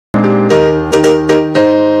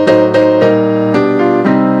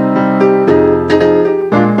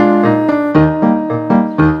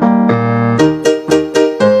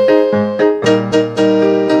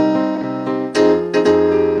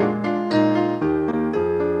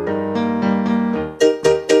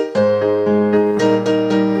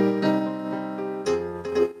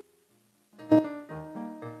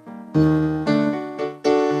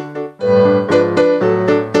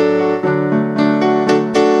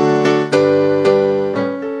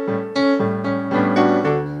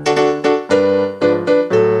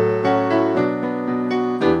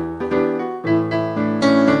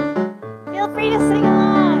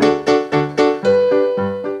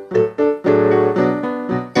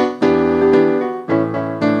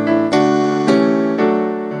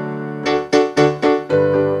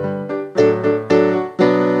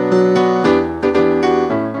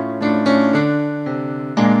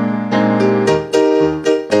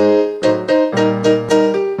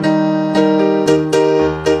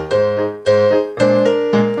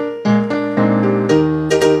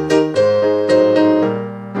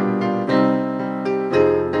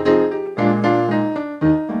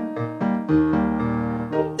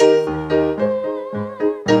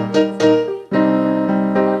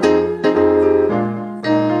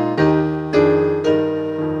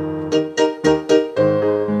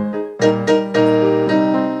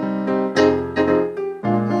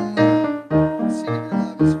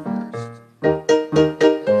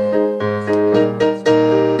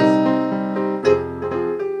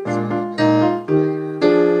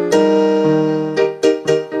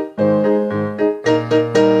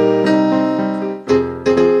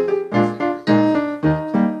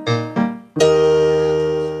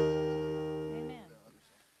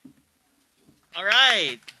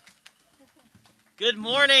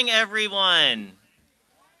morning, everyone.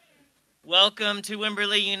 Welcome to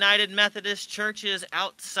Wimberley United Methodist Church's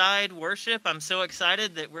outside worship. I'm so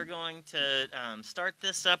excited that we're going to start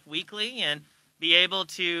this up weekly and be able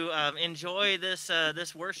to enjoy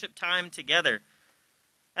this worship time together.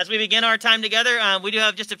 As we begin our time together, we do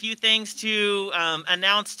have just a few things to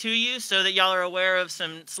announce to you so that y'all are aware of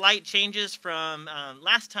some slight changes from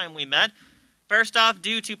last time we met. First off,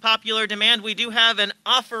 due to popular demand, we do have an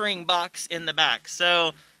offering box in the back.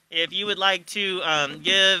 So if you would like to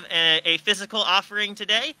give a physical offering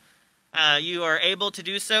today, you are able to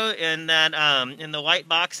do so in that in the white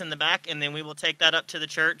box in the back, and then we will take that up to the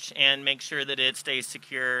church and make sure that it stays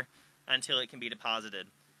secure until it can be deposited.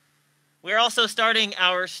 We're also starting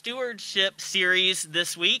our stewardship series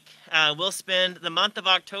this week. We'll spend the month of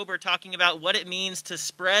October talking about what it means to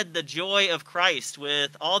spread the joy of Christ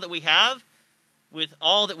with all that we have, with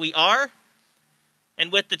all that we are,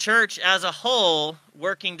 and with the church as a whole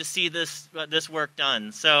working to see this work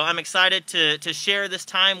done. So I'm excited to share this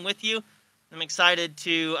time with you. I'm excited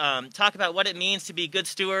to talk about what it means to be good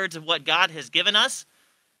stewards of what God has given us,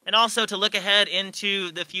 and also to look ahead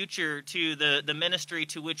into the future to the ministry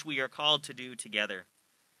to which we are called to do together.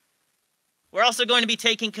 We're also going to be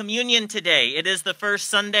taking communion today. It is the first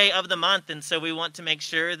Sunday of the month, and so we want to make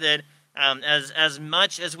sure that as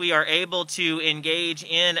much as we are able to engage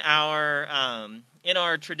in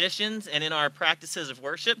our traditions and in our practices of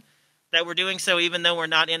worship, that we're doing so even though we're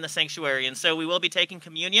not in the sanctuary. And so we will be taking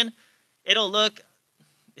communion. It'll look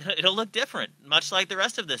different, much like the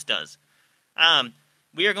rest of this does.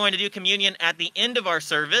 We are going to do communion at the end of our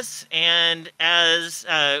service, and as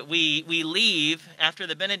we leave, after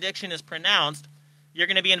the benediction is pronounced, you're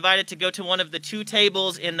going to be invited to go to one of the two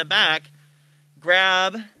tables in the back,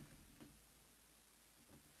 grab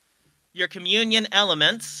your communion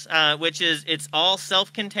elements, it's all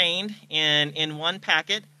self-contained in one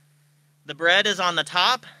packet. The bread is on the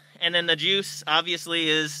top, and then the juice obviously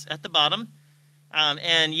is at the bottom.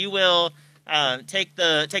 And you will take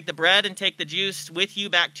the bread and take the juice with you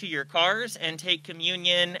back to your cars, and take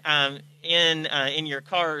communion in your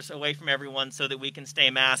cars away from everyone so that we can stay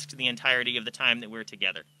masked the entirety of the time that we're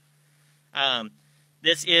together.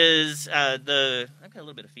 This is I've got a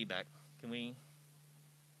little bit of feedback.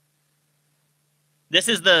 This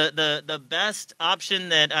is the best option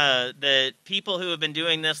that people who have been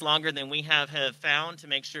doing this longer than we have found to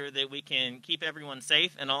make sure that we can keep everyone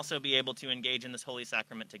safe and also be able to engage in this Holy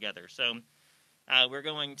Sacrament together. So we're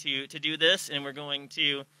going to do this, and we're going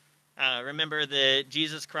to remember that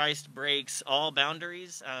Jesus Christ breaks all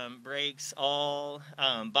boundaries, breaks all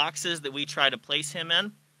boxes that we try to place him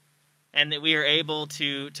in, and that we are able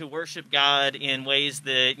to worship God in ways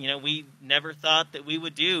that we never thought that we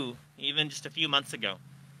would do even just a few months ago.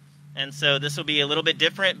 And so this will be a little bit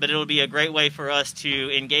different, but it'll be a great way for us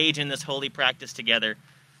to engage in this holy practice together.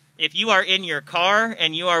 If you are in your car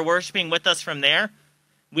and you are worshiping with us from there,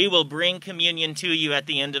 we will bring communion to you at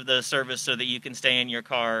the end of the service so that you can stay in your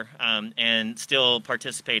car and still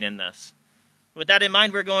participate in this. With that in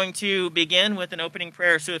mind, we're going to begin with an opening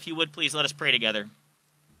prayer. So if you would, please let us pray together.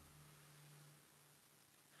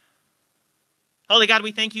 Holy God,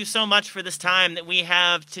 we thank you so much for this time that we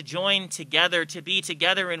have to join together, to be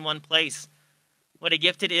together in one place. What a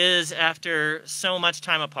gift it is after so much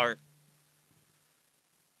time apart.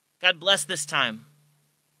 God, bless this time.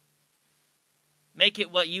 Make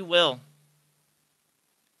it what you will.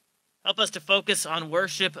 Help us to focus on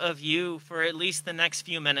worship of you for at least the next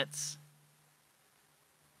few minutes,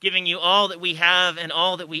 giving you all that we have and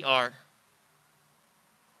all that we are.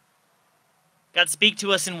 God, speak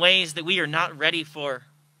to us in ways that we are not ready for.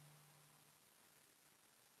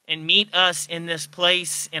 And meet us in this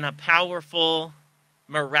place in a powerful,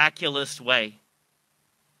 miraculous way.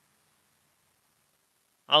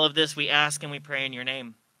 All of this we ask and we pray in your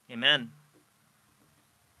name. Amen.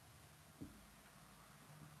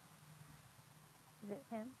 Is it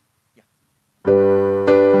him? Yeah.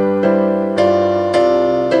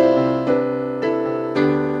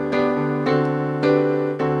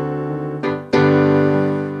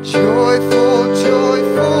 Joyful,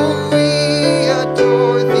 joyful, we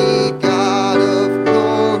adore thee, God of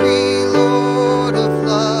glory, Lord of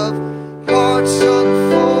love. Hearts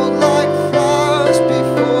unfold like flowers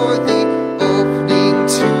before thee, opening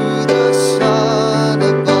to the sun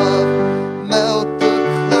above. Melt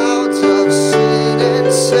the clouds of sin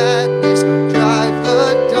and sadness, drive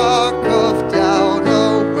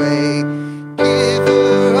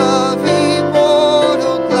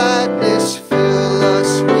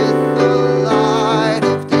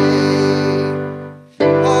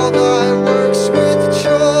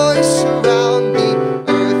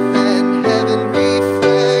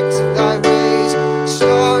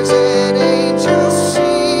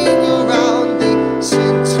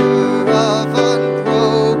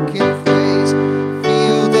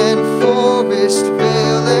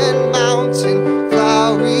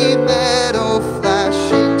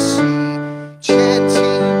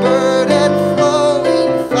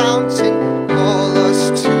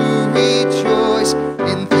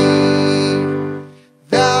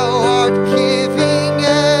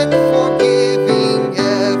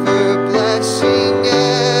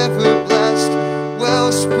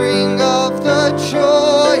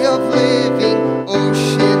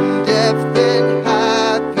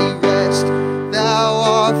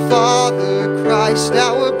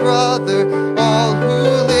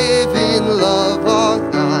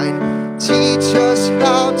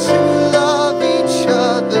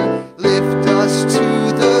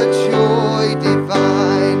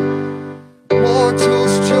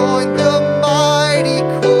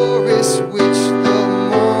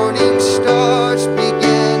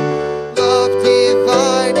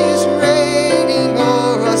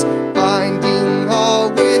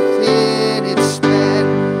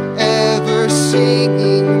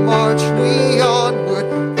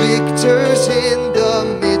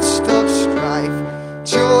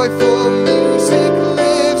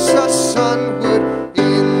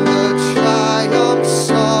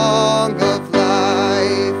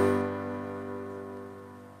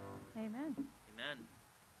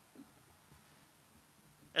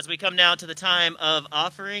As we come now to the time of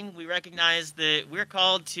offering, we recognize that we're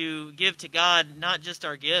called to give to God not just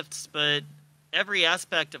our gifts, but every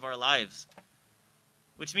aspect of our lives,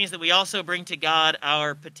 which means that we also bring to God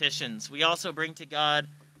our petitions. We also bring to God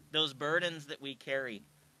those burdens that we carry,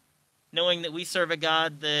 knowing that we serve a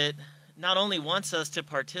God that not only wants us to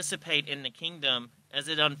participate in the kingdom as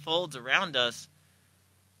it unfolds around us,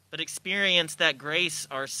 but experience that grace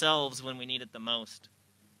ourselves when we need it the most.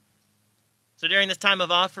 So during this time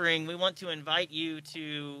of offering, we want to invite you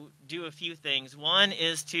to do a few things. One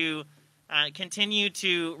is to continue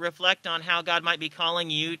to reflect on how God might be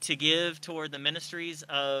calling you to give toward the ministries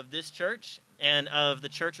of this church and of the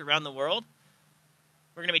church around the world.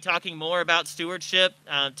 We're going to be talking more about stewardship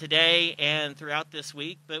today and throughout this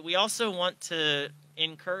week, but we also want to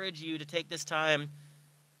encourage you to take this time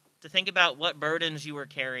to think about what burdens you are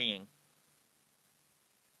carrying,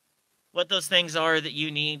 what those things are that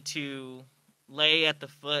you need to lay at the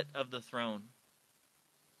foot of the throne,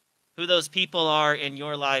 who those people are in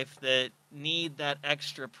your life that need that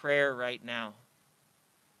extra prayer right now,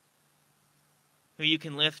 who you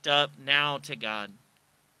can lift up now to God.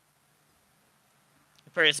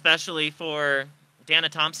 We pray especially for Dana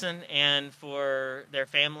Thompson and for their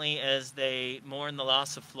family as they mourn the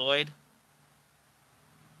loss of Floyd.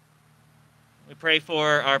 We pray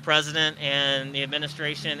for our president and the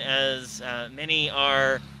administration as many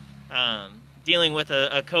are dealing with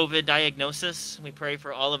a COVID diagnosis. We pray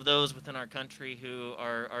for all of those within our country who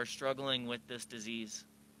are struggling with this disease.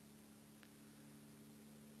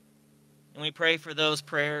 And we pray for those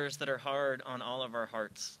prayers that are hard on all of our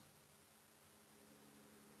hearts.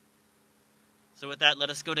 So with that, let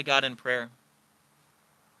us go to God in prayer.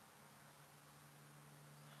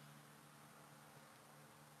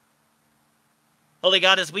 Holy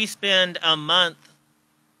God, as we spend a month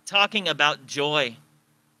talking about joy,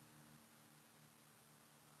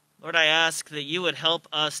 Lord, I ask that you would help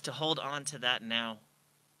us to hold on to that now.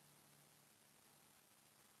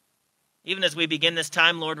 Even as we begin this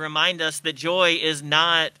time, Lord, remind us that joy is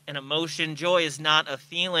not an emotion. Joy is not a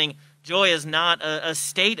feeling. Joy is not a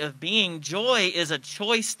state of being. Joy is a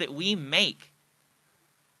choice that we make.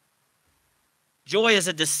 Joy is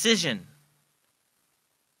a decision.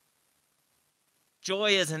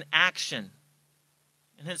 Joy is an action.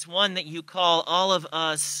 And it's one that you call all of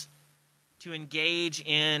us to engage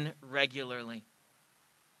in regularly.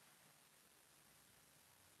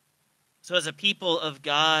 So as a people of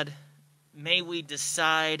God, may we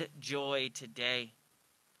decide joy today.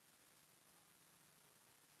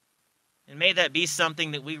 And may that be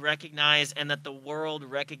something that we recognize and that the world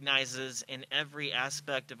recognizes in every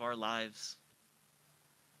aspect of our lives.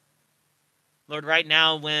 Lord, right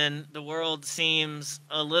now when the world seems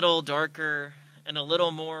a little darker and a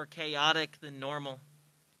little more chaotic than normal,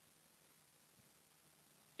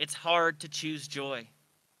 it's hard to choose joy.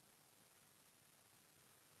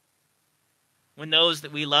 When those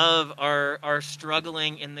that we love are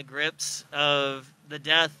struggling in the grips of the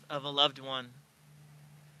death of a loved one,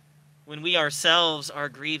 when we ourselves are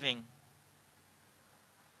grieving,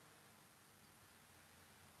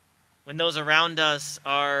 when those around us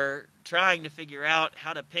are trying to figure out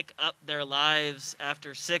how to pick up their lives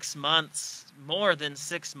after 6 months, more than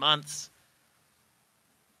 6 months,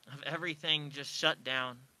 of everything just shut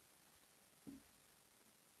down.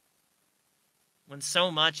 When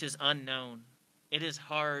so much is unknown, it is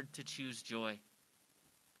hard to choose joy.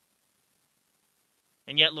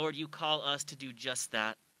 And yet, Lord, you call us to do just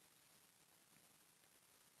that.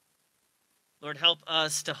 Lord, help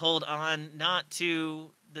us to hold on not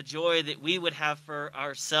to the joy that we would have for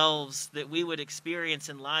ourselves, that we would experience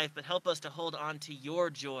in life, but help us to hold on to your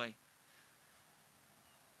joy.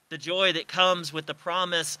 The joy that comes with the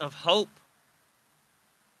promise of hope.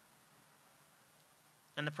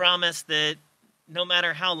 And the promise that no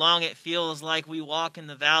matter how long it feels like we walk in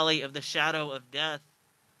the valley of the shadow of death,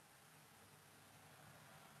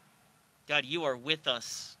 God, you are with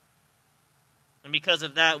us. And because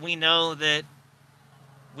of that, we know that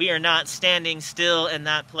we are not standing still in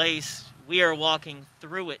that place. We are walking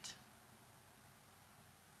through it.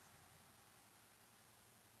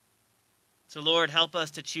 So, Lord, help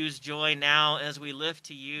us to choose joy now as we lift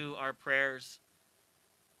to you our prayers.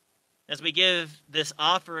 As we give this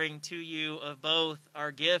offering to you of both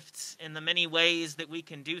our gifts in the many ways that we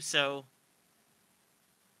can do so,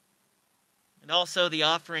 and also the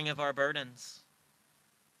offering of our burdens,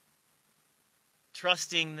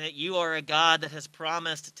 trusting that you are a God that has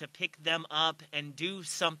promised to pick them up and do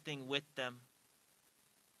something with them.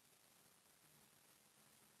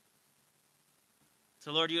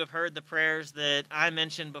 So, Lord, you have heard the prayers that I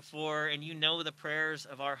mentioned before, and you know the prayers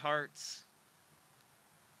of our hearts.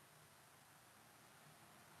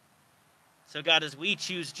 So God, as we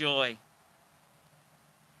choose joy,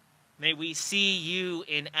 may we see you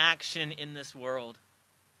in action in this world.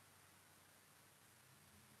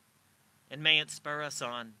 And may it spur us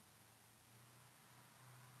on.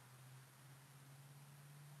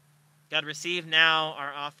 God, receive now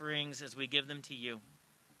our offerings as we give them to you.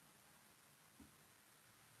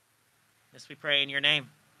 This we pray in your name.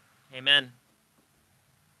 Amen.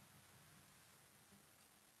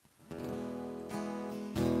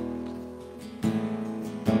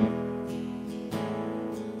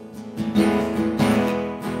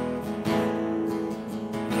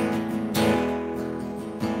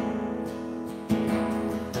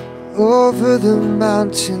 Over the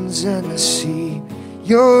mountains and the sea,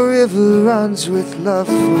 your river runs with love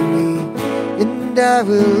for me. And I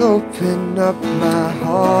will open up my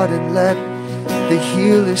heart and let the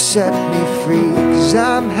healer set me free. 'Cause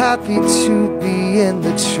I'm happy to be in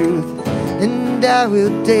the truth, and I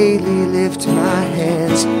will daily lift my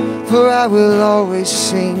hands. For I will always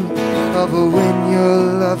sing of when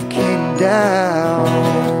your love came down.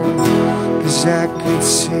 'Cause I could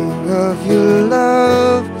sing of your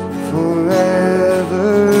love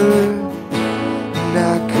forever, and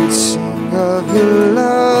I could sing of your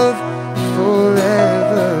love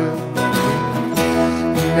forever,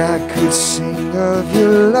 and I could sing of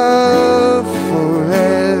your love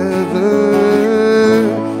forever.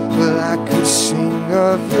 Well, I could sing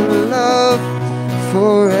of your love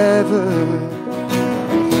forever.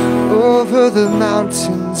 Over the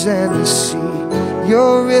mountains and the sea,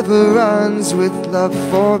 your river runs with love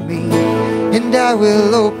for me. And I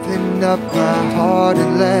will open up my heart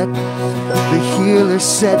and let the healer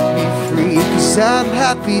set me free. 'Cause I'm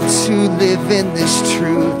happy to live in this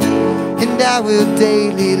truth, and I will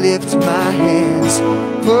daily lift my hands.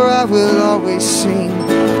 For I will always sing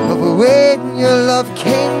of when your love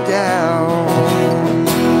came down.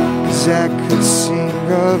 'Cause I could sing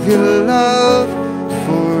of your love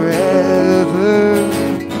forever,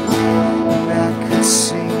 and I could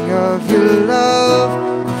sing of your love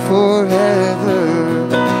forever,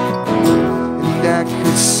 and I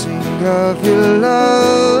could sing of your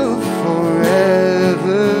love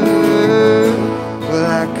forever. Well,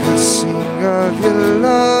 I could sing of your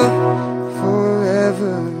love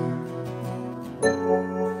forever.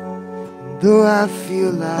 Though I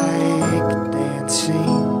feel like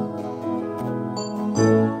dancing,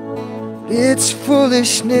 it's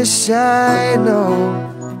foolishness, I know.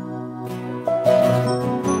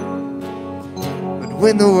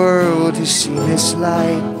 When the world has seen this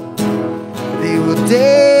light, they will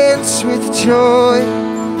dance with joy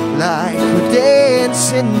like we're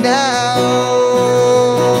dancing now.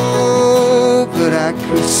 But I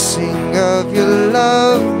could sing of your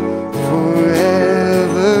love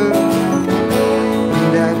forever,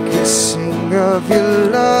 and I could sing of your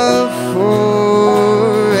love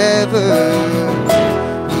forever,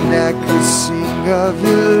 and I could sing of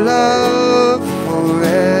your love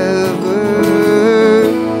forever.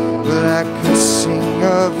 I could sing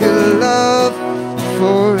of your love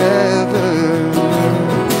forever.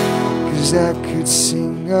 'Cause I could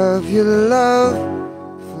sing of your love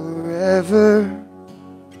forever,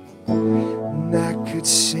 and I could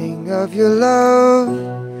sing of your love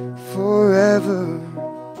forever,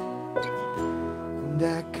 and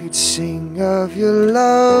I could sing of your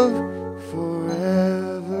love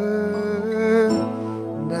forever,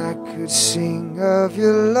 and I could sing of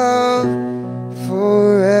your love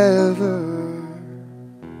forever.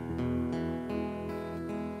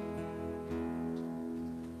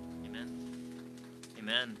 Amen.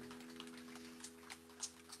 Amen.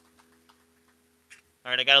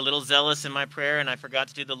 All right, I got a little zealous in my prayer, and I forgot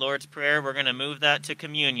to do the Lord's Prayer. We're going to move that to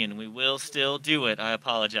communion. We will still do it. I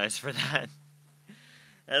apologize for that.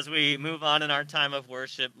 As we move on in our time of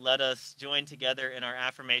worship, let us join together in our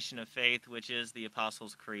affirmation of faith, which is the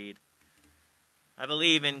Apostles' Creed. I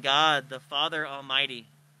believe in God, the Father Almighty,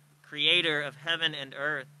 creator of heaven and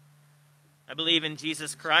earth. I believe in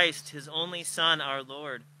Jesus Christ, his only Son, our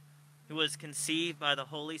Lord, who was conceived by the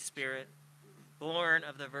Holy Spirit, born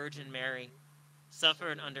of the Virgin Mary,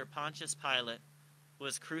 suffered under Pontius Pilate,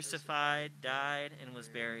 was crucified, died, and was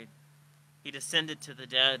buried. He descended to the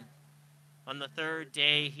dead. On the third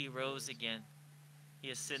day he rose again. He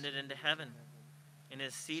ascended into heaven and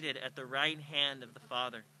is seated at the right hand of the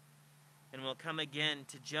Father, and will come again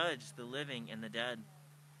to judge the living and the dead.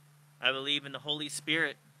 I believe in the Holy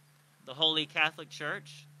Spirit, the Holy Catholic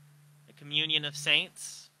Church, the communion of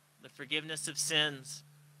saints, the forgiveness of sins,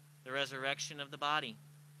 the resurrection of the body,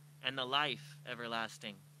 and the life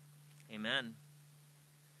everlasting. Amen.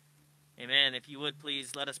 Amen. If you would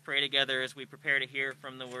please let us pray together as we prepare to hear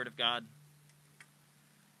from the Word of God.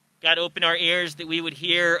 God, open our ears that we would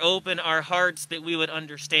hear, open our hearts that we would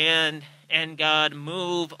understand, and God,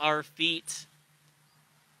 move our feet,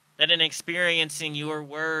 that in experiencing your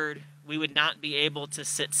word, we would not be able to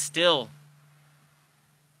sit still,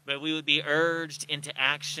 but we would be urged into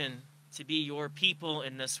action to be your people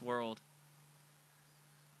in this world.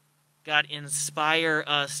 God, inspire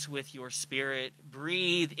us with your Spirit.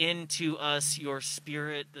 Breathe into us your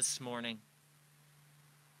Spirit this morning.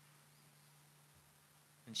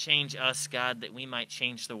 And change us, God, that we might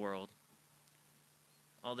change the world.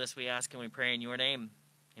 All this we ask and we pray in your name.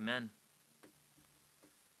 Amen.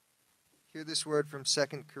 Hear this word from 2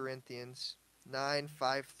 Corinthians 9,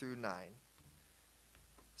 5 through 9.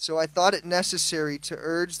 So I thought it necessary to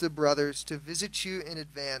urge the brothers to visit you in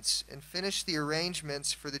advance and finish the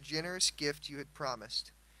arrangements for the generous gift you had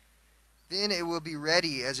promised. Then it will be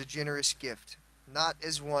ready as a generous gift, not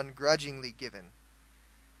as one grudgingly given.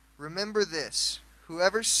 Remember this,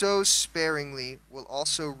 whoever sows sparingly will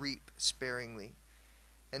also reap sparingly,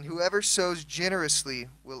 and whoever sows generously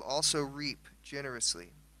will also reap generously.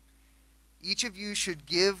 Each of you should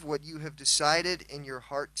give what you have decided in your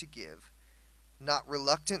heart to give, not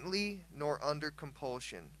reluctantly nor under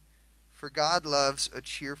compulsion, for God loves a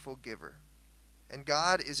cheerful giver. And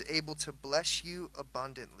God is able to bless you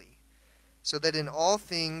abundantly, so that in all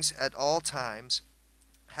things at all times,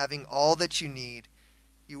 having all that you need,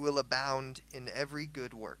 you will abound in every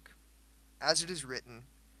good work. As it is written,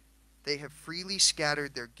 they have freely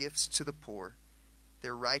scattered their gifts to the poor,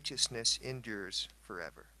 their righteousness endures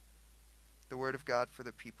forever. The word of God for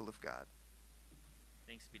the people of God.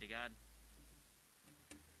 Thanks be to God.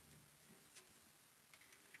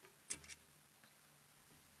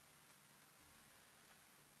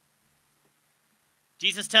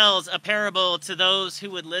 Jesus tells a parable to those who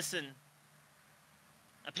would listen.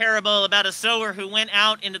 A parable about a sower who went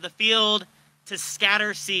out into the field to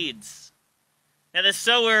scatter seeds. Now, the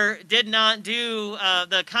sower did not do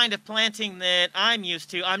the kind of planting that I'm used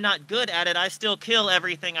to. I'm not good at it. I still kill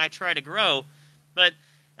everything I try to grow. But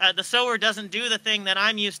the sower doesn't do the thing that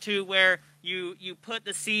I'm used to, where you put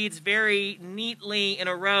the seeds very neatly in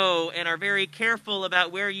a row and are very careful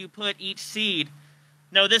about where you put each seed.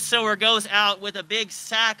 No, this sower goes out with a big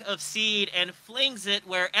sack of seed and flings it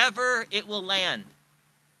wherever it will land,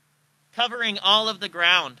 covering all of the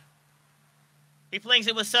ground. He flings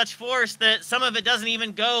it with such force that some of it doesn't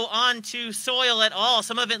even go onto soil at all.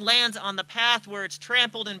 Some of it lands on the path where it's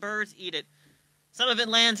trampled and birds eat it. Some of it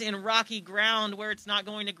lands in rocky ground where it's not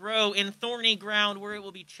going to grow, in thorny ground where it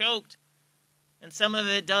will be choked. And some of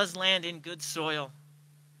it does land in good soil.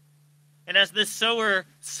 And as this sower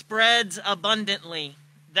spreads abundantly,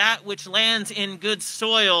 that which lands in good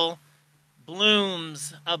soil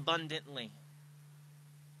blooms abundantly.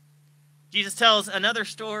 Jesus tells another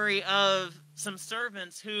story of some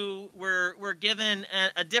servants who were given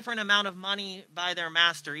a different amount of money by their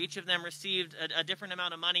master. Each of them received a different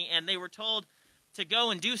amount of money, and they were told to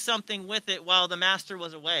go and do something with it while the master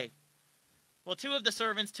was away. Well, two of the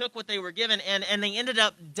servants took what they were given, and they ended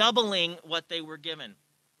up doubling what they were given.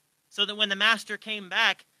 So that when the master came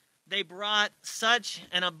back, they brought such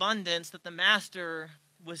an abundance that the master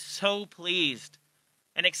was so pleased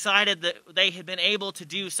and excited that they had been able to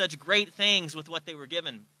do such great things with what they were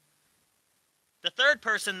given. The third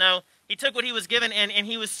person, though, he took what he was given, and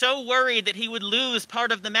he was so worried that he would lose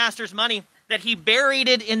part of the master's money that he buried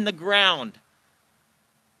it in the ground.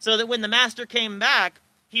 So that when the master came back,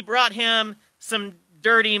 he brought him some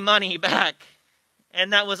dirty money back,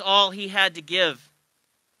 and that was all he had to give.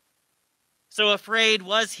 So afraid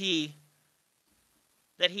was he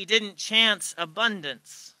that he didn't chance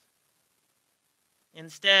abundance.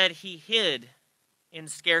 Instead, he hid in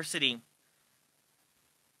scarcity.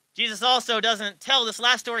 Jesus also doesn't tell this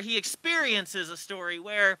last story. He experiences a story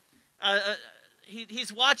where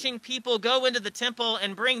he's watching people go into the temple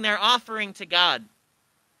and bring their offering to God.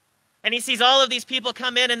 And he sees all of these people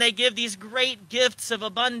come in and they give these great gifts of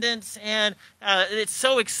abundance. And it's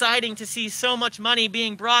so exciting to see so much money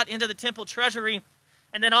being brought into the temple treasury.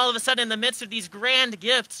 And then all of a sudden, in the midst of these grand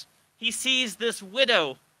gifts, he sees this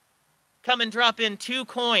widow come and drop in 2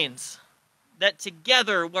 coins that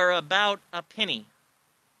together were about a penny.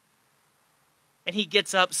 And he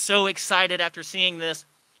gets up so excited after seeing this.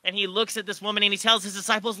 And he looks at this woman and he tells his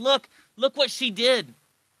disciples, look what she did.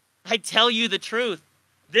 I tell you the truth.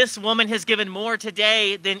 This woman has given more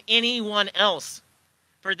today than anyone else,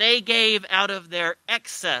 for they gave out of their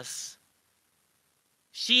excess.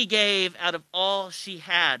 She gave out of all she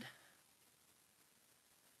had.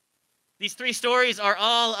 These 3 stories are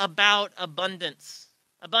all about abundance.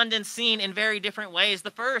 Abundance seen in very different ways. The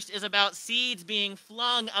first is about seeds being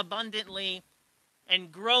flung abundantly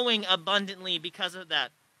and growing abundantly because of that.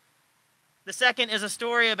 The second is a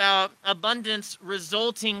story about abundance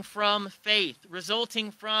resulting from faith, resulting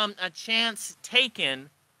from a chance taken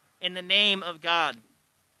in the name of God.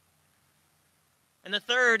 And the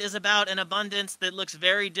third is about an abundance that looks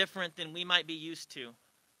very different than we might be used to.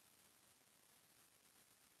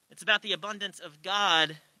 It's about the abundance of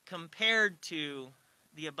God compared to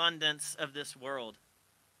the abundance of this world.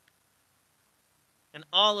 And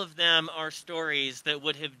all of them are stories that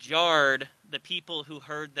would have jarred the people who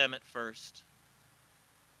heard them at first.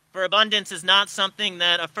 For abundance is not something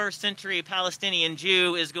that a first-century Palestinian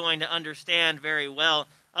Jew is going to understand very well.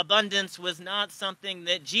 Abundance was not something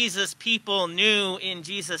that Jesus' people knew in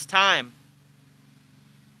Jesus' time.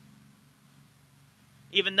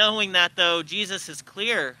 Even knowing that, though, Jesus is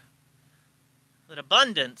clear that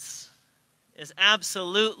abundance is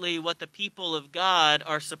absolutely what the people of God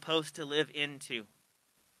are supposed to live into.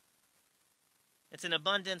 It's an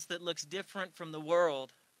abundance that looks different from the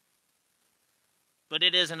world, but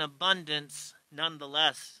it is an abundance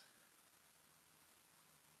nonetheless.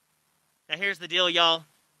 Now here's the deal, y'all.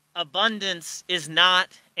 Abundance is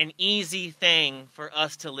not an easy thing for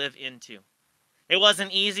us to live into. It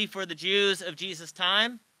wasn't easy for the Jews of Jesus'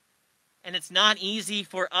 time, and it's not easy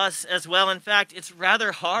for us as well. In fact, it's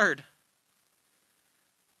rather hard.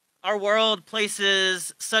 Our world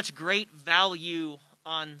places such great value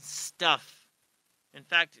on stuff. In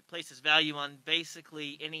fact, it places value on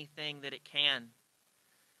basically anything that it can.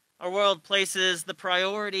 Our world places the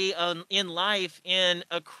priority in life in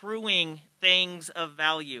accruing things of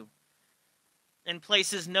value and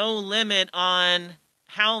places no limit on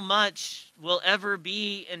how much will ever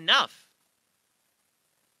be enough.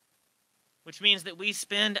 Which means that we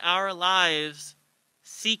spend our lives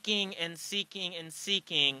seeking and seeking and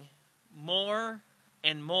seeking more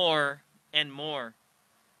and more and more.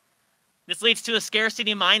 This leads to a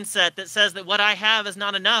scarcity mindset that says that what I have is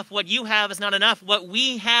not enough, what you have is not enough, what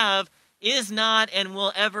we have is not and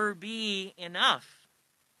will ever be enough.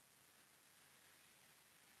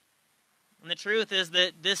 And the truth is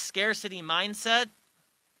that this scarcity mindset,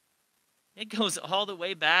 it goes all the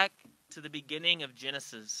way back to the beginning of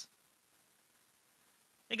Genesis.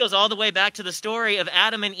 It goes all the way back to the story of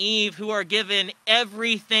Adam and Eve, who are given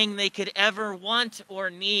everything they could ever want or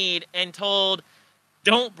need and told,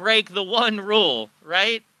 don't break the one rule,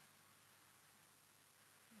 right?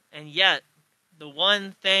 And yet, the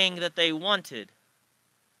one thing that they wanted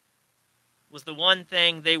was the one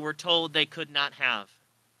thing they were told they could not have.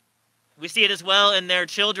 We see it as well in their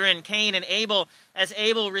children, Cain and Abel, as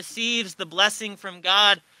Abel receives the blessing from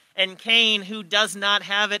God, and Cain, who does not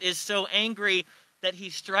have it, is so angry that he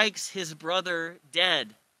strikes his brother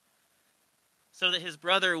dead, so that his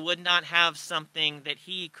brother would not have something that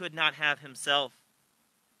he could not have himself.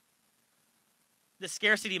 The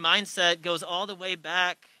scarcity mindset goes all the way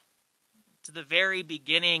back to the very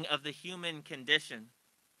beginning of the human condition.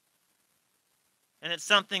 And it's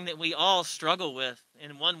something that we all struggle with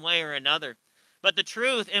in one way or another. But the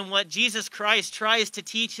truth and what Jesus Christ tries to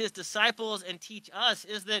teach his disciples and teach us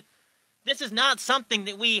is that this is not something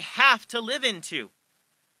that we have to live into.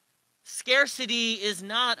 Scarcity is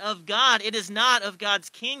not of God. It is not of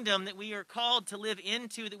God's kingdom that we are called to live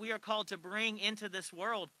into, that we are called to bring into this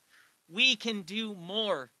world. We can do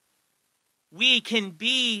more. We can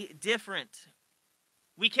be different.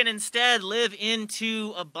 We can instead live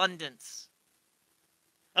into abundance.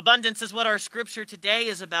 Abundance is what our scripture today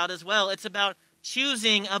is about as well. It's about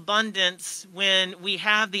choosing abundance when we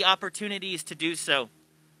have the opportunities to do so.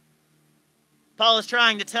 Paul is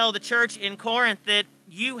trying to tell the church in Corinth that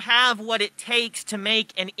you have what it takes to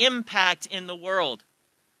make an impact in the world.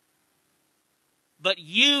 But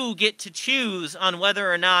you get to choose on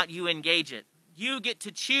whether or not you engage it. You get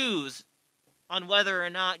to choose on whether or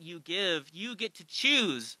not you give. You get to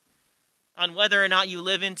choose on whether or not you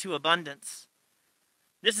live into abundance.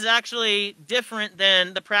 This is actually different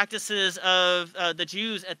than the practices of the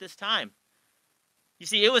Jews at this time. You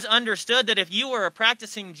see, it was understood that if you were a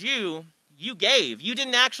practicing Jew, you gave. You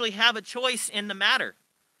didn't actually have a choice in the matter.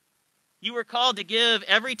 You were called to give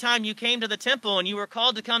every time you came to the temple, and you were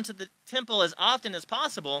called to come to the temple as often as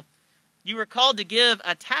possible. You were called to give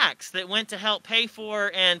a tax that went to help pay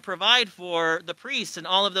for and provide for the priests and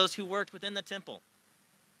all of those who worked within the temple.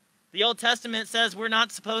 The Old Testament says we're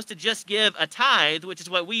not supposed to just give a tithe, which is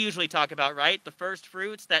what we usually talk about, right? The first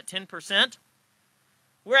fruits, that 10%.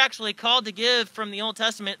 We're actually called to give from the Old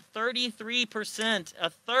Testament 33%, a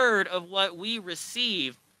third of what we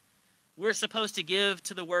receive. We're supposed to give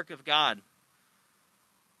to the work of God.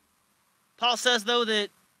 Paul says, though, that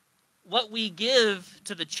what we give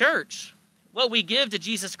to the church, What we give to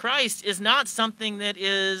Jesus Christ is not something that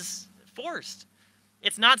is forced.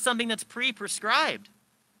 It's not something that's pre-prescribed.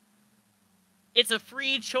 It's a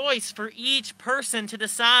free choice for each person to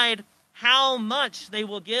decide how much they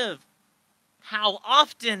will give, how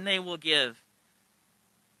often they will give,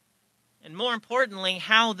 and more importantly,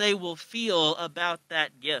 how they will feel about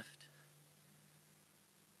that gift.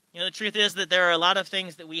 You know, the truth is that there are a lot of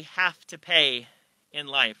things that we have to pay in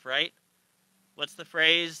life, right? What's the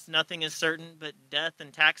phrase? Nothing is certain but death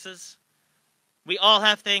and taxes. We all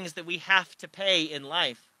have things that we have to pay in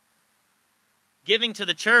life. Giving to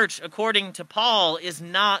the church, according to Paul, is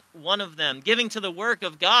not one of them. Giving to the work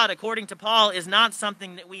of God, according to Paul, is not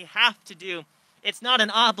something that we have to do. It's not an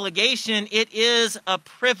obligation. It is a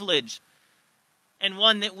privilege, and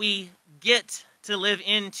one that we get to live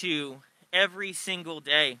into every single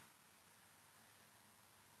day.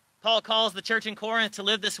 Paul calls the church in Corinth to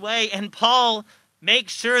live this way, and Paul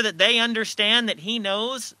makes sure that they understand that he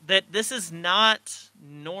knows that this is not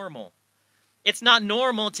normal. It's not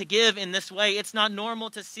normal to give in this way. It's not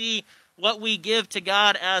normal to see what we give to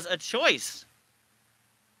God as a choice.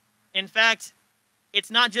 In fact,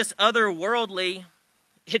 it's not just otherworldly,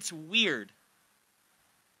 it's weird.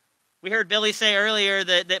 We heard Billy say earlier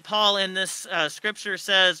that Paul in this scripture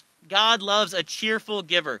says, God loves a cheerful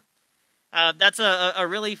giver. That's a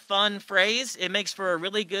really fun phrase. It makes for a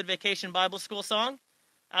really good vacation Bible school song.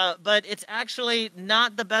 But it's actually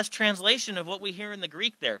not the best translation of what we hear in the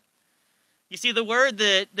Greek there. You see, the word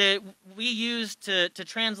that we use to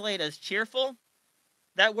translate as cheerful,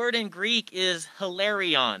 that word in Greek is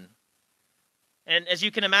hilarion. And as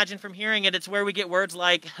you can imagine from hearing it, it's where we get words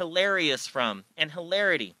like hilarious from and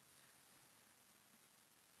hilarity.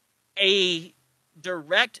 A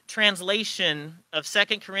direct translation of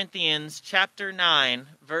 2 Corinthians chapter 9,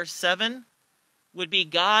 verse 7 would be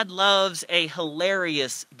God loves a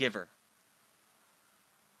hilarious giver.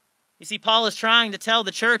 You see, Paul is trying to tell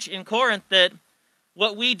the church in Corinth that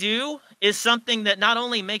what we do is something that not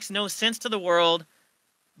only makes no sense to the world,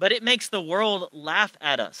 but it makes the world laugh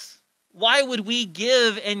at us. Why would we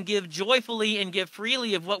give and give joyfully and give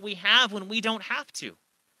freely of what we have when we don't have to?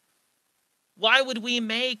 Why would we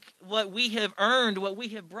make what we have earned, what we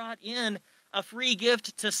have brought in, a free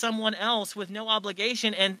gift to someone else with no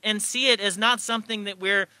obligation and see it as not something that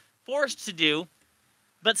we're forced to do,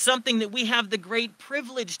 but something that we have the great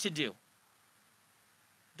privilege to do?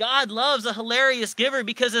 God loves a hilarious giver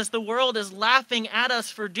because as the world is laughing at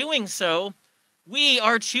us for doing so, we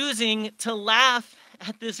are choosing to laugh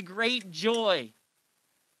at this great joy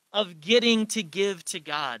of getting to give to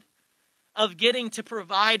God, of getting to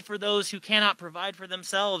provide for those who cannot provide for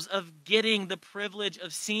themselves, of getting the privilege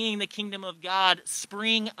of seeing the kingdom of God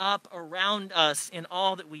spring up around us in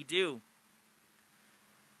all that we do.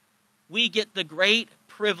 We get the great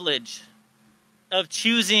privilege of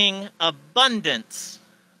choosing abundance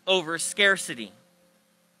over scarcity.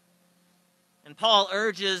 And Paul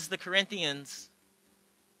urges the Corinthians,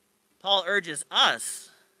 Paul urges us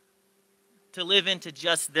to live into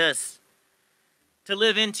just this, to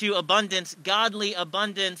live into abundance, godly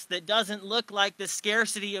abundance that doesn't look like the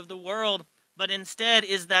scarcity of the world, but instead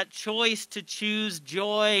is that choice to choose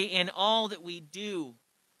joy in all that we do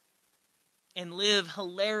and live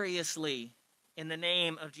hilariously in the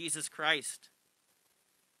name of Jesus Christ.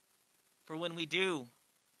 For when we do,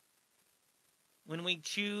 when we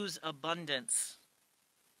choose abundance,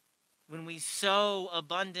 when we sow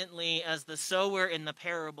abundantly as the sower in the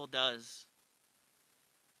parable does,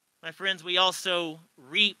 my friends, we also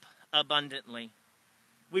reap abundantly.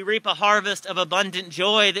 We reap a harvest of abundant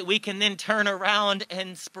joy that we can then turn around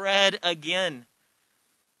and spread again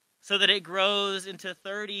so that it grows into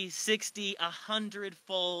 30, 60,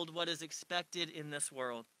 100-fold what is expected in this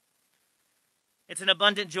world. It's an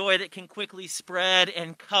abundant joy that can quickly spread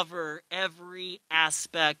and cover every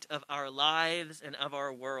aspect of our lives and of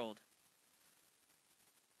our world.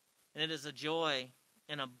 And it is a joy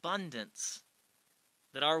and abundance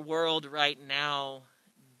that our world right now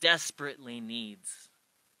desperately needs.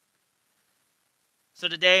 So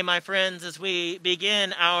today, my friends, as we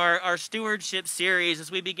begin our stewardship series,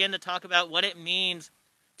 as we begin to talk about what it means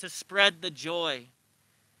to spread the joy,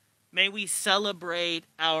 may we celebrate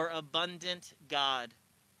our abundant God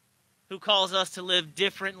who calls us to live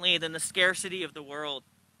differently than the scarcity of the world.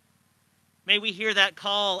 May we hear that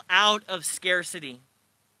call out of scarcity.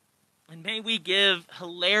 And may we give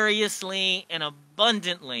hilariously and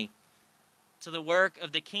abundantly to the work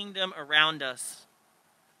of the kingdom around us,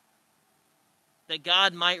 that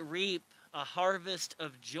God might reap a harvest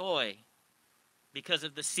of joy because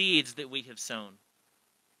of the seeds that we have sown.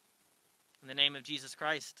 In the name of Jesus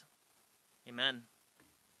Christ, amen.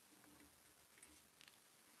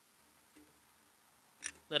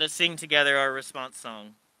 Let us sing together our response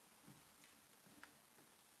song.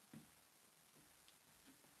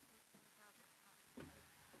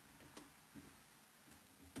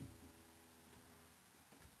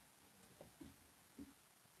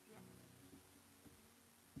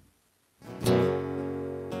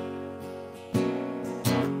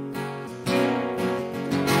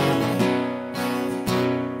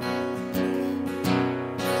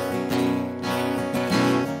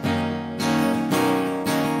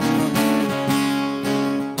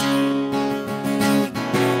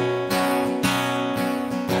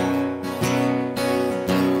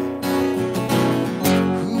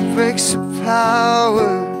 Breaks the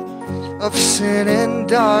power of sin and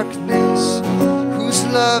darkness, whose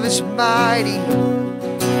love is mighty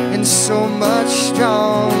and so much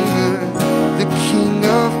stronger. The King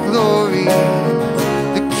of glory,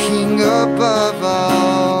 the King above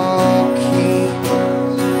all kings,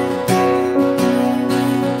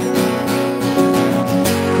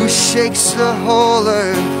 who shakes the whole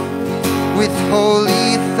earth with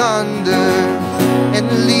holy thunder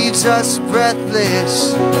and leaves us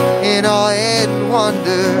breathless in awe and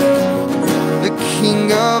wonder. The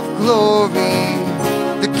King of glory,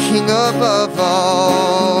 the King above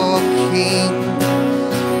all kings.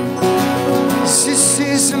 This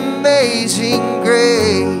is amazing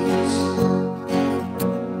grace.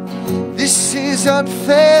 This is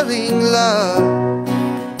unfailing love,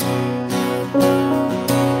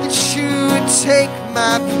 that you would take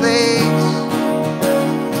my place,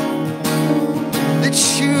 that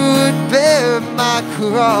you would bear my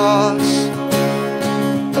cross.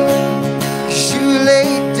 'Cause you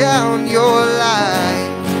laid down your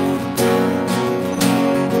life,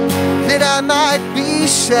 that I might be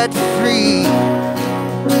set free.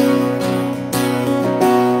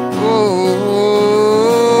 Oh,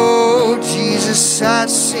 Jesus, I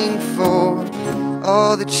sing for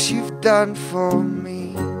all that you've done for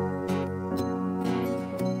me.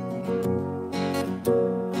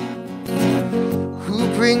 Who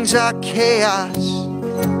brings our chaos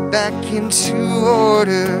back into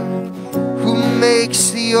order, who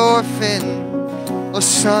makes the orphan a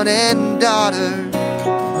son and daughter.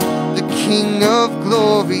 The King of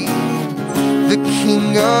glory, the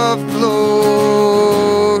King of glory,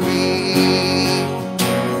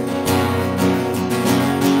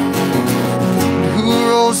 who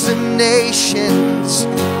rules the nations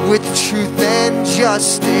with truth and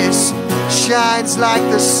justice, shines like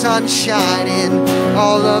the sunshine in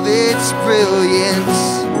all of its brilliance.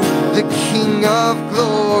 The King of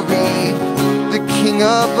glory, the King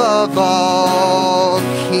above all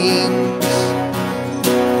kings.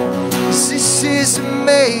 This is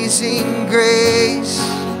amazing grace.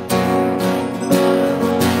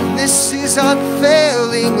 This is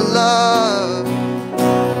unfailing love,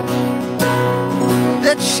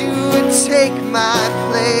 that you would take my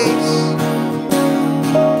place,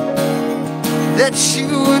 that you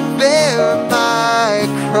would bear my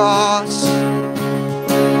cross.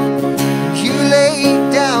 You laid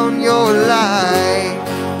down your life,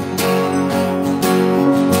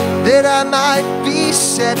 that I might be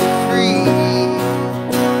set free.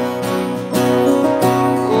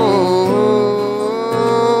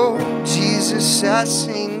 Oh, Jesus, I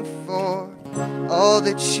sing for all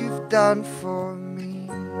that you've done for me.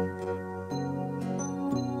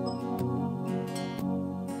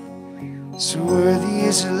 So worthy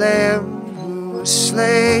is the Lamb who was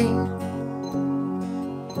slain,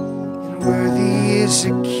 and worthy is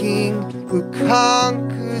the King who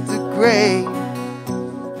conquered the grave.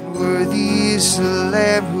 Worthy is the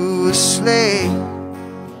Lamb who was slain,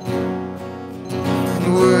 and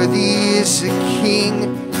worthy is the King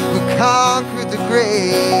who conquered the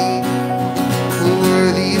grave.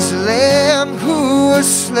 Worthy is the Lamb who was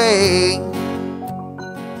slain,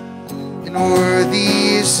 and worthy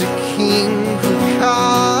is the King who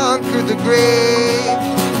conquered the grave.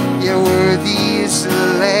 Yeah, worthy is the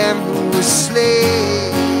Lamb who was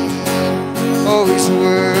slain. Oh, he's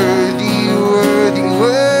worthy, worthy,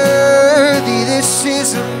 worthy. This is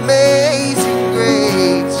amazing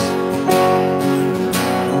grace.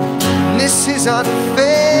 This is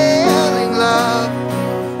unfailing love,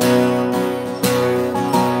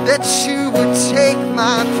 that you would take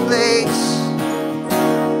my place,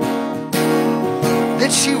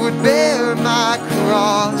 that you would bear my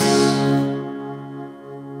cross.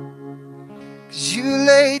 'Cause you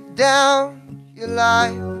laid down your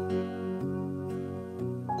life,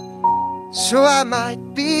 so I might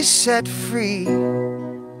be set free.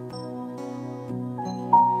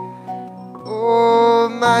 Oh,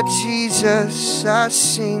 my Jesus, I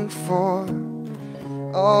sing for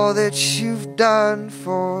all that you've done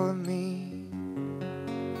for me.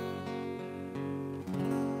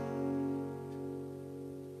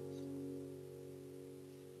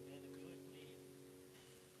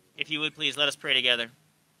 you would please, let us pray together.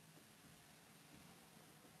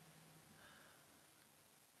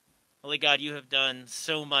 Holy God, you have done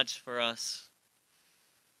so much for us.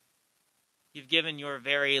 You've given your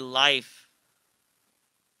very life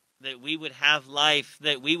that we would have life,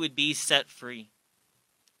 that we would be set free.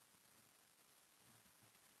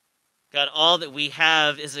 God, all that we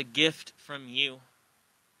have is a gift from you.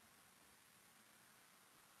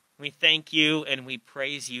 We thank you and we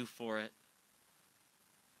praise you for it.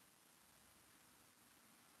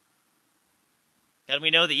 God,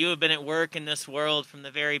 we know that you have been at work in this world from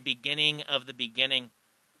the very beginning of the beginning,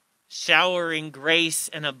 showering grace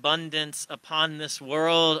and abundance upon this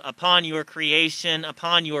world, upon your creation,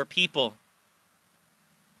 upon your people.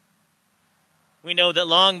 We know that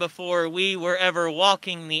long before we were ever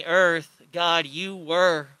walking the earth, God, you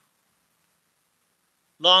were.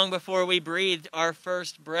 Long before we breathed our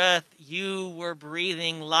first breath, you were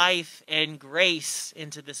breathing life and grace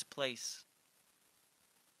into this place.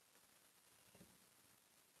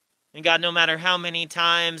 And God, no matter how many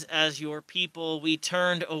times as your people we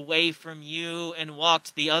turned away from you and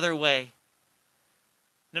walked the other way,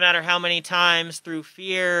 no matter how many times through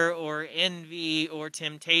fear or envy or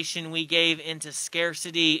temptation we gave into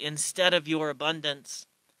scarcity instead of your abundance,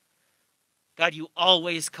 God, you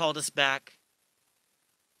always called us back.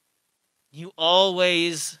 You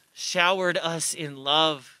always showered us in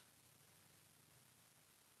love.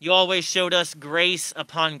 You always showed us grace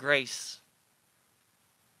upon grace.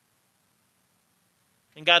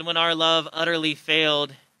 And God, when our love utterly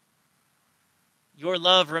failed, your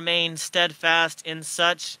love remained steadfast in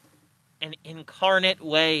such an incarnate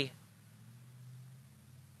way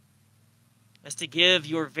as to give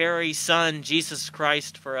your very Son, Jesus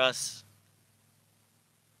Christ, for us.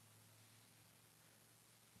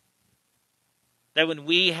 That when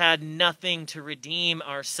we had nothing to redeem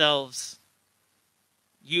ourselves,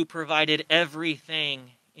 you provided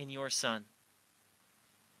everything in your Son.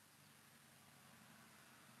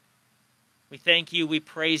 We thank you, we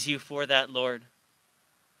praise you for that, Lord.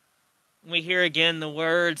 We hear again the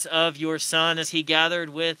words of your Son as he gathered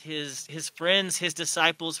with his friends, his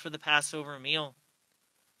disciples for the Passover meal.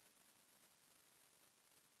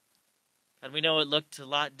 And we know it looked a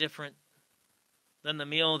lot different than the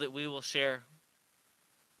meal that we will share.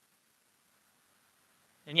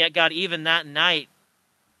 And yet, God, even that night,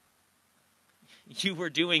 you were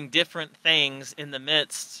doing different things in the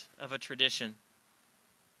midst of a tradition.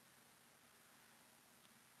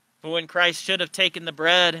 For when Christ should have taken the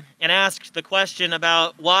bread and asked the question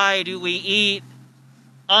about why do we eat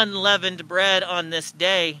unleavened bread on this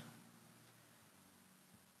day,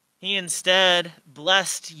 he instead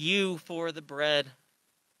blessed you for the bread,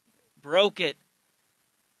 broke it,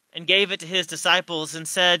 and gave it to his disciples and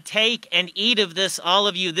said, "Take and eat of this, all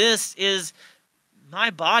of you. This is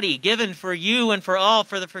my body given for you and for all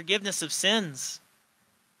for the forgiveness of sins.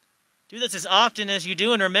 Do this as often as you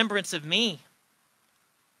do in remembrance of me."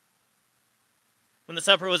 When the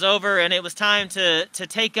supper was over and it was time to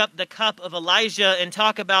take up the cup of Elijah and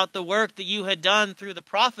talk about the work that you had done through the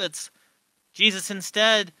prophets, Jesus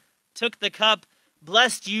instead took the cup,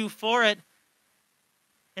 blessed you for it,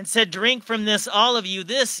 and said, "Drink from this, all of you.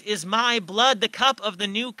 This is my blood, the cup of the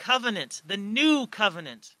new covenant,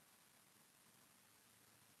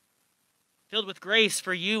 filled with grace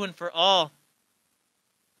for you and for all.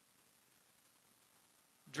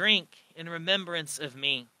 Drink in remembrance of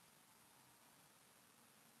me."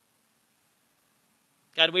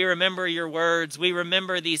 God, we remember your words, we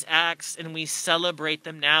remember these acts, and we celebrate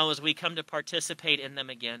them now as we come to participate in them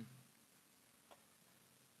again.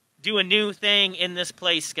 Do a new thing in this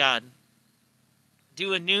place, God.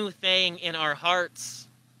 Do a new thing in our hearts.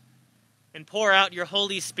 And pour out your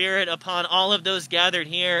Holy Spirit upon all of those gathered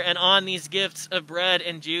here and on these gifts of bread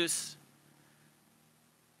and juice.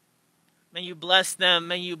 May you bless them.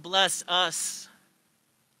 May you bless us.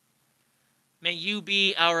 May you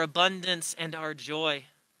be our abundance and our joy.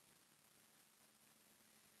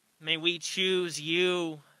 May we choose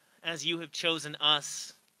you as you have chosen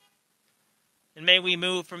us. And may we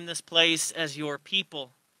move from this place as your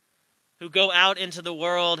people who go out into the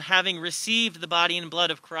world having received the body and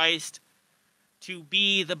blood of Christ to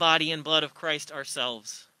be the body and blood of Christ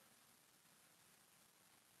ourselves.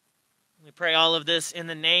 We pray all of this in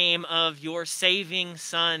the name of your saving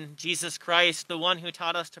Son, Jesus Christ, the one who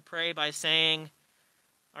taught us to pray by saying,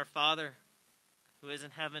 "Our Father, who is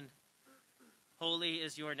in heaven, holy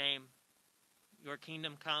is your name. Your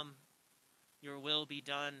kingdom come, your will be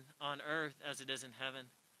done on earth as it is in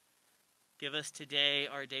heaven. Give us today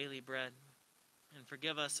our daily bread, and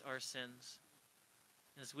forgive us our sins,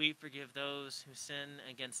 as we forgive those who sin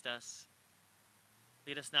against us.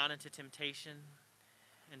 Lead us not into temptation,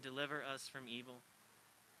 and deliver us from evil.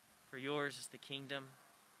 For yours is the kingdom,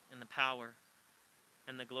 and the power,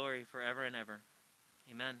 and the glory forever and ever.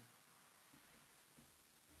 Amen.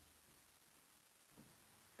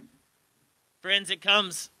 Friends, it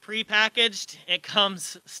comes prepackaged, it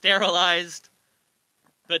comes sterilized,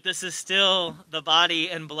 but this is still the body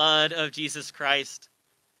and blood of Jesus Christ.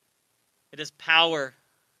 It is power.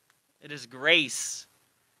 It is grace.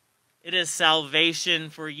 It is salvation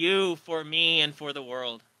for you, for me, and for the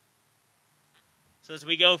world. So as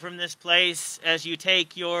we go from this place, as you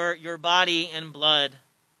take your body and blood,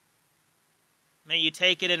 may you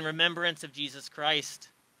take it in remembrance of Jesus Christ.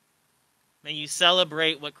 May you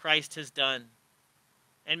celebrate what Christ has done.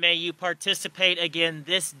 And may you participate again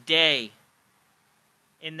this day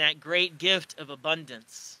in that great gift of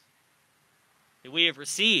abundance that we have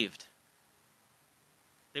received,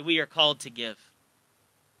 that we are called to give.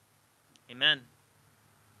 Amen.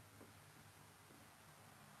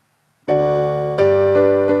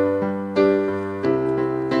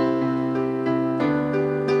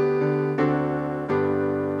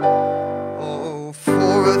 Oh,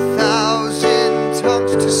 for 1,000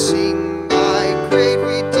 tongues to sing my great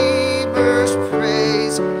Redeemer's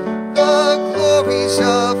praise, the glories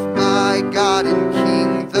of my God and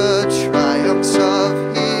King, the triumphs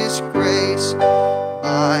of his grace.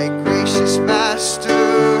 My gracious Master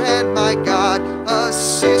and my God,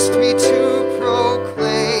 assist me to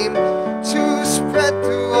proclaim, to spread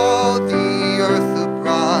through all the earth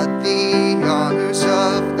abroad the honors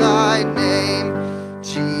of thy name.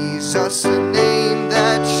 Jesus, the name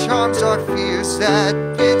that charms our fears, that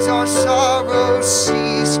bids our sorrows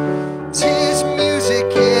cease. 'Tis music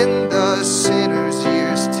in the sinner's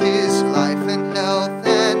ears, 'tis life and health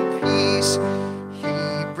and peace.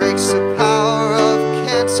 He breaks the power of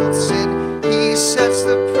canceled sin, he sets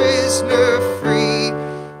the prisoner free.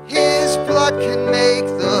 His blood can make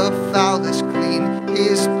the foulest clean,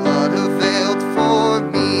 his blood availed for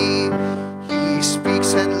me. He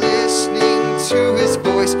speaks and listening to his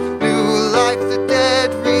voice, new life the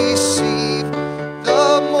dead receive.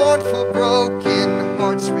 The mournful broken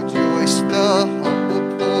hearts rejoice, the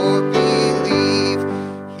humble poor believe.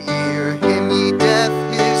 Hear him, ye deaf,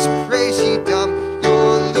 his praise ye dumb,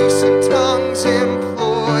 your loosened tongues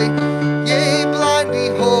employ. Yea, blind,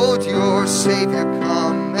 behold your Savior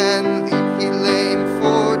come, and leap ye lame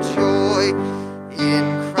for joy.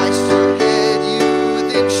 In Christ your head you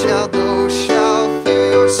then shall know, shall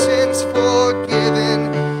feel your sins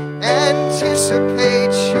forgiven,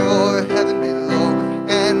 anticipate your heaven below,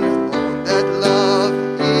 and own that love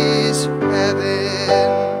is heaven.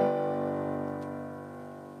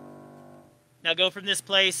 Now go from this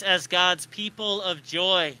place as God's people of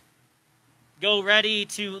joy. Go ready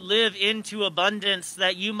to live into abundance,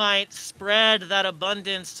 that you might spread that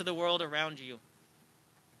abundance to the world around you.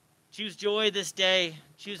 Choose joy this day.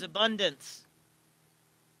 Choose abundance.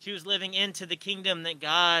 Choose living into the kingdom that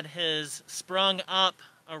God has sprung up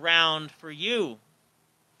around for you,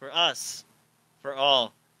 for us, for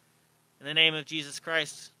all. In the name of Jesus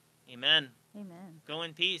Christ, amen. Amen. Go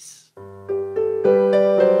in peace.